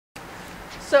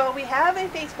So we have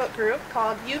a Facebook group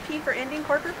called UP for Ending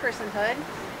Corporate Personhood,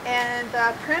 and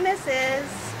the premise is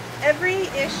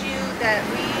every issue that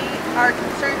we are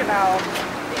concerned about,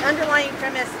 the underlying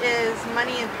premise is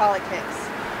money and politics.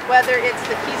 Whether it's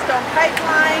the Keystone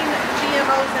Pipeline,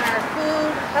 GMOs in our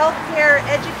food, healthcare,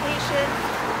 education,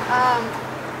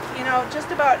 you know,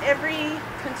 just about every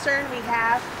concern we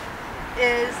have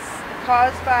is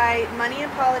caused by money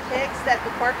and politics, that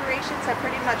the corporations have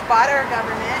pretty much bought our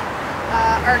government.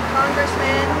 Our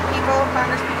congresspeople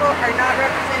are not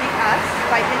representing us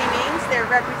by any means. They're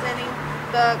representing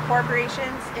the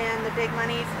corporations and the big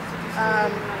money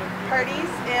parties.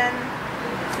 And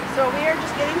so we are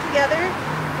just getting together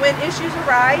when issues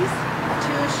arise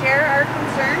to share our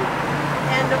concern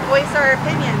and to voice our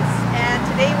opinions. And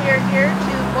today we are here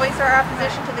to voice our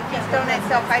opposition to the Keystone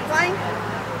XL Pipeline.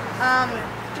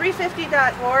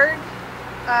 350.org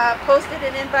posted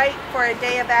an invite for a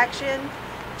day of action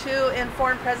to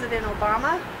inform President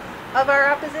Obama of our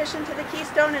opposition to the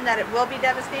Keystone and that it will be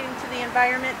devastating to the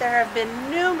environment. There have been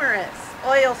numerous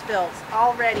oil spills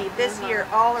already this year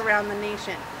all around the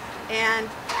nation. And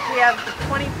we have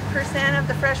 20% of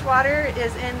the fresh water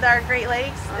is in our Great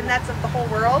Lakes, and that's of the whole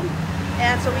world.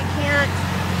 And so we can't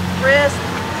risk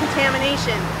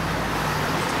contamination.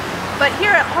 But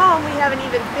here at home, we have an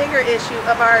even bigger issue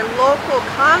of our local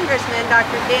Congressman,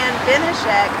 Dr.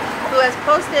 Benishek, who has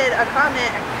posted a comment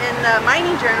in the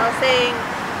Mining Journal saying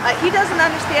he doesn't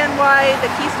understand why the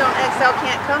Keystone XL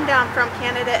can't come down from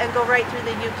Canada and go right through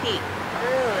the UP.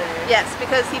 Really? Yes,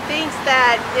 because he thinks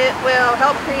that it will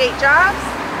help create jobs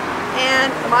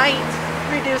and might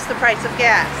reduce the price of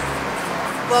gas.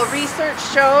 Well, research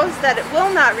shows that it will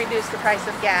not reduce the price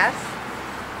of gas,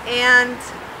 and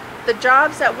the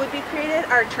jobs that would be created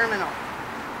are terminal.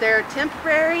 They're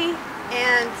temporary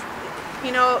and,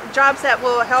 you know, jobs that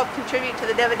will help contribute to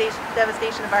the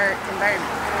devastation of our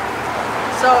environment.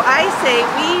 So I say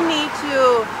we need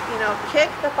to, you know,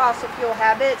 kick the fossil fuel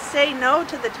habit, say no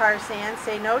to the tar sand,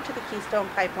 say no to the Keystone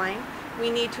Pipeline. We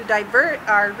need to divert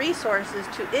our resources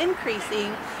to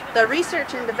increasing the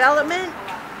research and development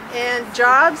and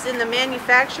jobs in the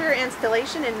manufacture,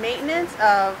 installation, and maintenance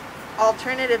of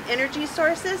alternative energy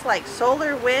sources like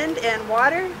solar, wind, and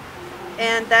water.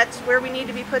 And that's where we need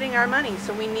to be putting our money.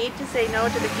 So we need to say no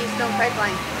to the Keystone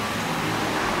Pipeline.